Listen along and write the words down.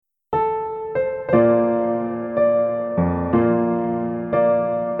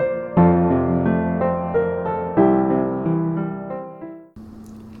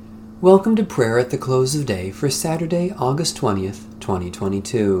Welcome to prayer at the close of day for Saturday, August 20th,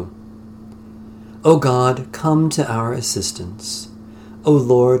 2022. O God, come to our assistance. O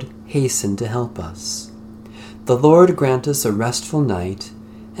Lord, hasten to help us. The Lord grant us a restful night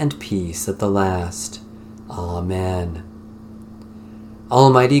and peace at the last. Amen.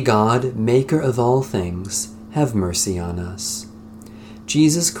 Almighty God, maker of all things, have mercy on us.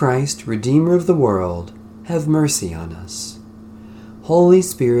 Jesus Christ, Redeemer of the world, have mercy on us. Holy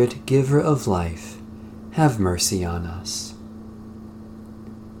Spirit, giver of life, have mercy on us.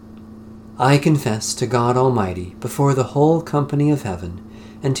 I confess to God Almighty before the whole company of heaven,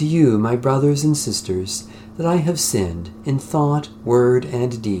 and to you, my brothers and sisters, that I have sinned in thought, word,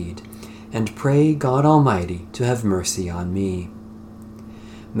 and deed, and pray God Almighty to have mercy on me.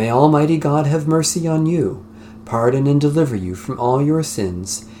 May Almighty God have mercy on you, pardon and deliver you from all your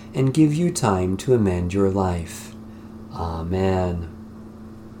sins, and give you time to amend your life. Amen.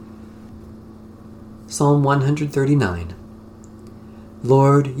 Psalm 139.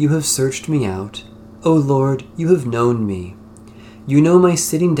 Lord, you have searched me out. O Lord, you have known me. You know my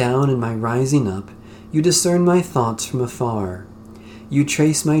sitting down and my rising up. You discern my thoughts from afar. You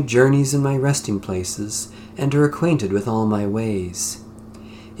trace my journeys and my resting places, and are acquainted with all my ways.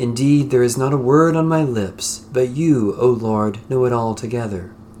 Indeed, there is not a word on my lips, but you, O Lord, know it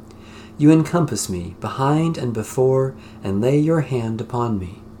altogether. You encompass me behind and before, and lay your hand upon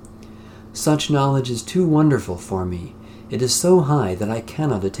me. Such knowledge is too wonderful for me. It is so high that I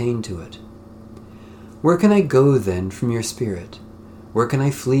cannot attain to it. Where can I go then from your Spirit? Where can I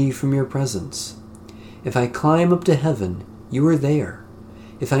flee from your presence? If I climb up to heaven, you are there.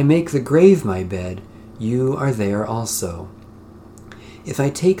 If I make the grave my bed, you are there also. If I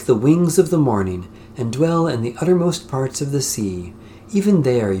take the wings of the morning and dwell in the uttermost parts of the sea, even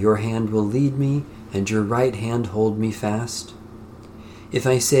there your hand will lead me, and your right hand hold me fast. If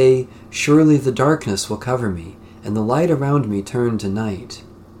I say, surely the darkness will cover me, and the light around me turn to night.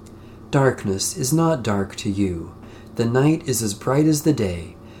 Darkness is not dark to you. The night is as bright as the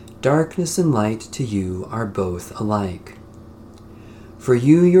day. Darkness and light to you are both alike. For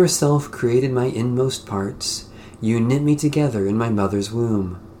you yourself created my inmost parts. You knit me together in my mother's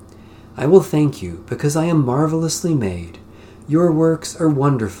womb. I will thank you, because I am marvelously made. Your works are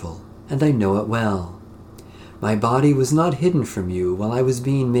wonderful, and I know it well. My body was not hidden from you while I was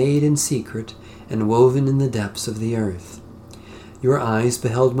being made in secret and woven in the depths of the earth. Your eyes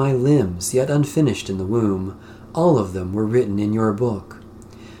beheld my limbs yet unfinished in the womb. All of them were written in your book.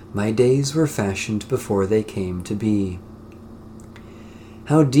 My days were fashioned before they came to be.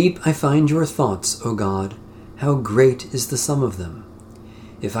 How deep I find your thoughts, O God! How great is the sum of them!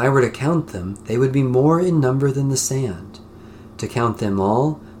 If I were to count them, they would be more in number than the sand. To count them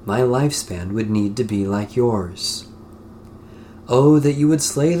all, my lifespan would need to be like yours. Oh, that you would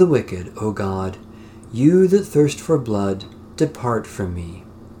slay the wicked, O God! You that thirst for blood, depart from me.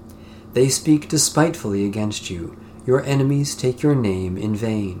 They speak despitefully against you. Your enemies take your name in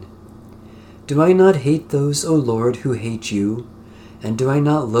vain. Do I not hate those, O Lord, who hate you? And do I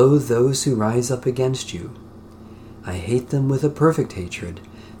not loathe those who rise up against you? I hate them with a perfect hatred.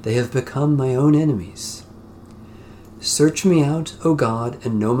 They have become my own enemies. Search me out, O God,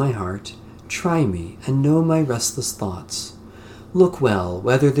 and know my heart. Try me, and know my restless thoughts. Look well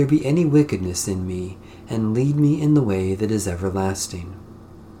whether there be any wickedness in me, and lead me in the way that is everlasting.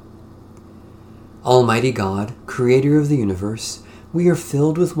 Almighty God, Creator of the universe, we are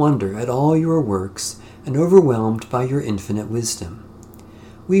filled with wonder at all your works, and overwhelmed by your infinite wisdom.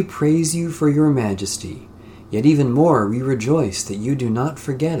 We praise you for your majesty, yet even more we rejoice that you do not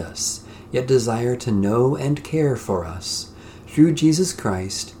forget us, yet desire to know and care for us, through Jesus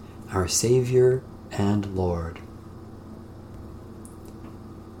Christ, our Savior and Lord.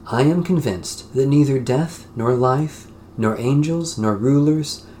 I am convinced that neither death nor life, nor angels nor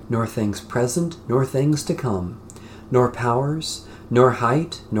rulers, nor things present nor things to come, nor powers, nor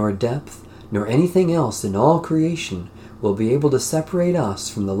height nor depth, nor anything else in all creation will be able to separate us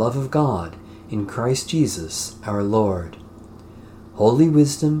from the love of God in Christ Jesus our Lord. Holy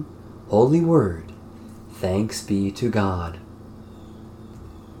wisdom, Holy Word, thanks be to God.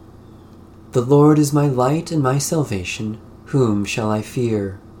 The Lord is my light and my salvation. Whom shall I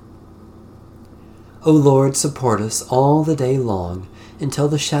fear? O Lord, support us all the day long, until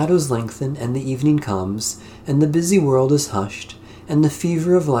the shadows lengthen and the evening comes, and the busy world is hushed, and the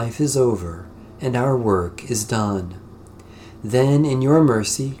fever of life is over, and our work is done. Then, in your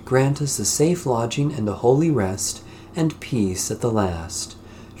mercy, grant us a safe lodging and a holy rest, and peace at the last.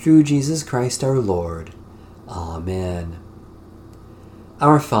 Through Jesus Christ our Lord. Amen.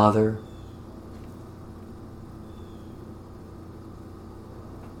 Our Father,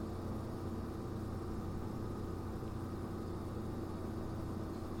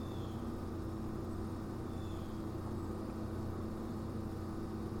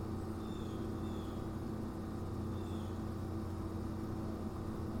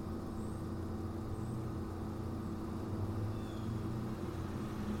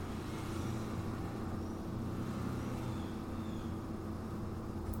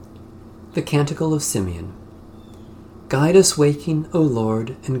 The Canticle of Simeon. Guide us waking, O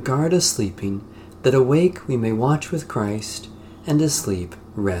Lord, and guard us sleeping, that awake we may watch with Christ, and asleep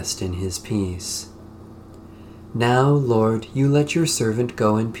rest in his peace. Now, Lord, you let your servant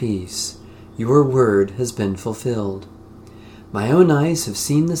go in peace. Your word has been fulfilled. My own eyes have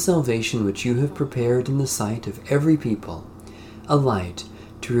seen the salvation which you have prepared in the sight of every people, a light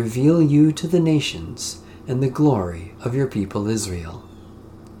to reveal you to the nations and the glory of your people Israel.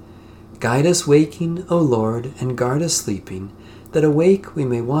 Guide us waking, O Lord, and guard us sleeping, that awake we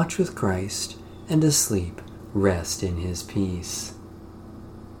may watch with Christ, and asleep rest in his peace.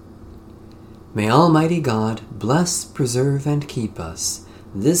 May Almighty God bless, preserve, and keep us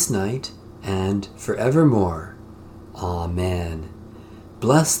this night and forevermore. Amen.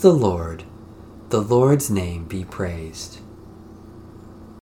 Bless the Lord. The Lord's name be praised.